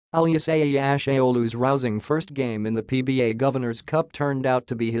Oluseyi Ashaolu's rousing first game in the PBA Governors Cup turned out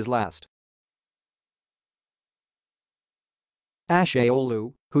to be his last.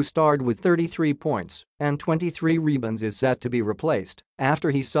 Ashaolu, who starred with 33 points and 23 rebounds, is set to be replaced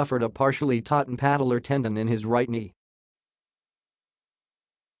after he suffered a partially tauten patellar tendon in his right knee.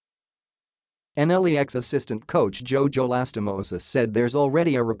 NLEX assistant coach Jojo Lastimosa said there's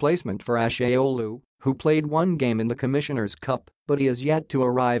already a replacement for Ashaolu, who played one game in the Commissioner's Cup, but he is yet to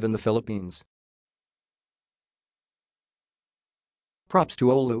arrive in the Philippines. Props to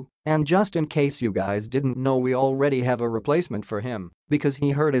Olu, and just in case you guys didn't know, we already have a replacement for him because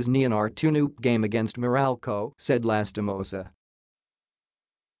he hurt his knee in our tuneup game against Meralco, said Lastimosa.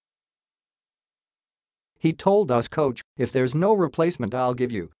 He told us, "Coach, if there's no replacement, I'll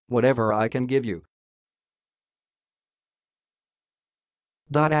give you whatever I can give you."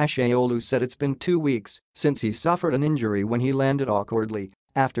 Ashaolu said it's been 2 weeks since he suffered an injury when he landed awkwardly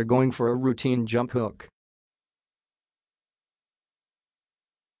after going for a routine jump hook.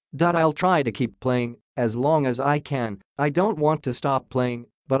 "I'll try to keep playing as long as I can. I don't want to stop playing,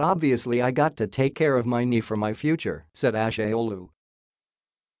 but obviously I got to take care of my knee for my future," said Ashaolu.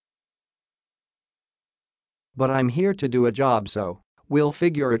 "But I'm here to do a job, so we'll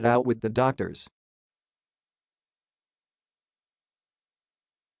figure it out with the doctors."